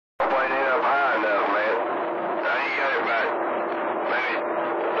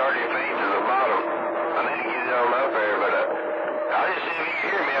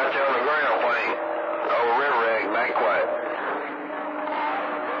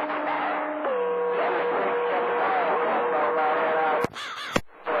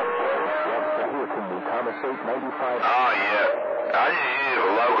Oh, yeah. I just use it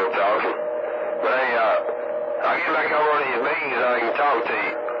for local talking. But hey, I'll get back over on these meetings and I can talk to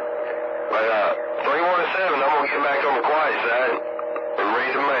you. But 317, I'm going to get back on the quiet side and read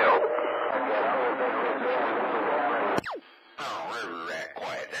the mail. Oh, RiverRat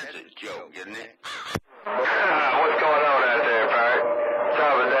quiet. That's a joke, isn't it? What's going on out there, Pirate?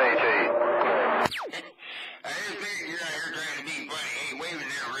 Top of the day to you. I just figured you're out here trying to be funny. Hey, waving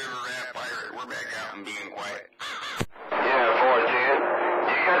there, RiverRat Pirate. We're back out and being quiet. Yeah, 410.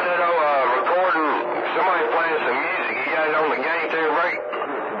 You got that old recording, somebody playing some music. You got it on the gate there, right?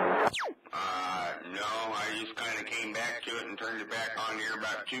 No, I just kind of came back to it and turned it back on here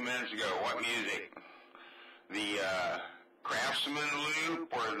about 2 minutes ago. What music? The, Craftsman loop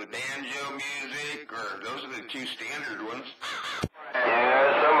or the banjo music, or those are the two standard ones.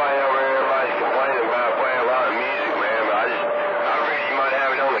 Yeah, somebody over here, everybody's complaining about playing a lot of music, man, but I figured you might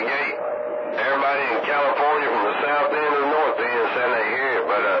have it on the gate. Everybody in California from the south end to the north end said they hear it,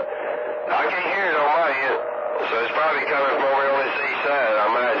 but I can't hear it on my end, so it's probably coming from over on this east side, I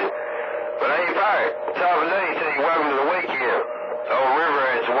imagine. But hey, Pirate, top of the day, tell you welcome to the weekend. Old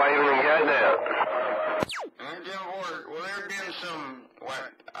RiverRat's waving and got down. Well, there have been some,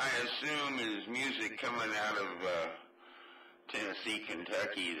 what I assume is music coming out of Tennessee,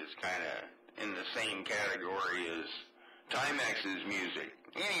 Kentucky that's kind of in the same category as Timex's music.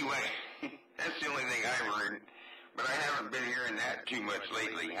 Anyway, that's the only thing I've heard, but I haven't been hearing that too much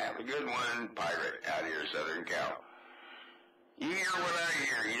lately. Have a good one, Pirate, out here, Southern Cal. You hear what I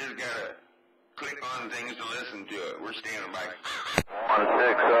hear. You just got to click on things to listen to it. We're standing by.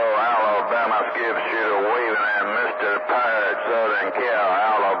 160 Alabama SkipShooter waving at Mr. Pirate, Southern Cal.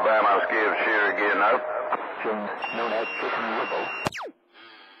 Alabama SkipShooter getting up. Known as Chicken Ripple.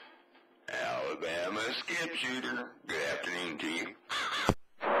 Alabama SkipShooter. Good afternoon to you.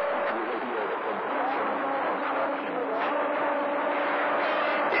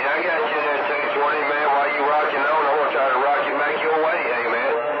 Yeah, I got you there, 220, man. While you rocking on, I'm going to try to rock you back your way, hey,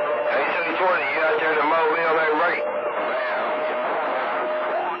 man. Hey, 220, you out there in the mobile there, right?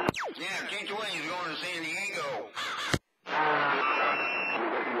 Yeah, 220 is going to San Diego.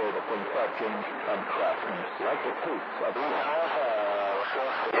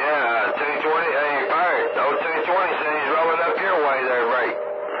 Yeah, 220, hey, Pirate. Old 220 said he's rolling up your way there, right?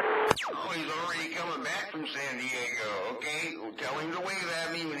 Oh, he's already coming back from San Diego. Okay, well, tell him to wave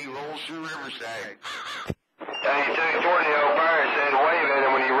at me when he rolls through Riverside. Hey, 220, old Pirate said wave at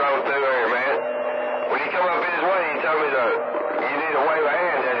him when he rolled through there, man. When he come up his way, he told me you need to wave a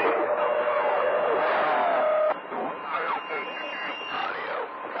hand at him.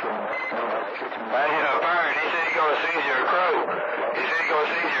 Hey, Pirate, he said he's going to send you a crow. He said he's going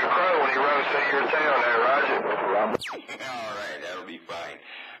to send you a crow when he rolls through your town there, Roger. All right, that'll be fine.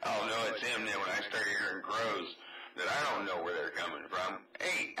 I'll know it's him then when I start hearing crows that I don't know where they're coming from.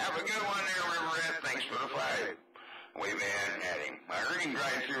 Hey, have a good one there, RiverRat. Thanks for the 5. Waving at him. I heard him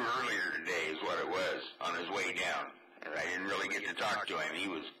drive through earlier today is what it was, on his way down. And I didn't really get to talk to him. He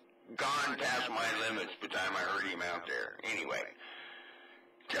was gone past my limits by the time I heard him out there. Anyway,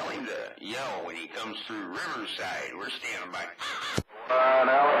 tell him to yell when he comes through Riverside. We're standing by.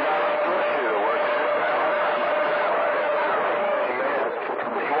 Now,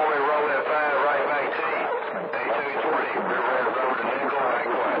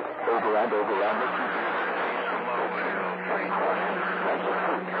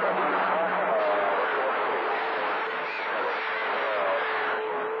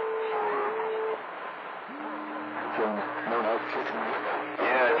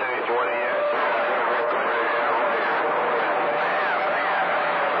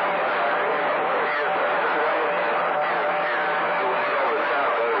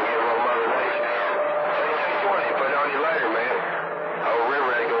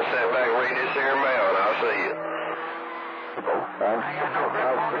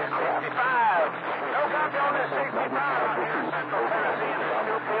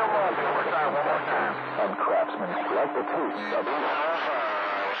 And craftsmen like the taste of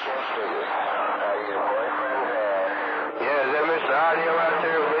yeah, is that Mr. Audio out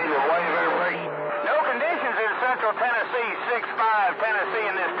there leading the wave everybody? No conditions in Central Tennessee, 6-5 Tennessee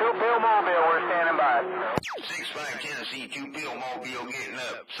in this two-pill mobile. We're standing by. 6-5 Tennessee, 2-pill mobile getting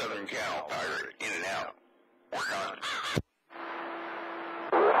up. Southern Cal, Pirate, in and out. We're gone.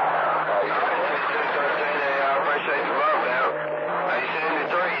 I appreciate the love now. Hey, send the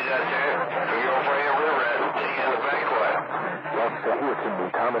threes out there. We're going for your RiverRat. See you in the banquet. That's the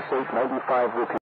Houston, Thomas 895 repeat.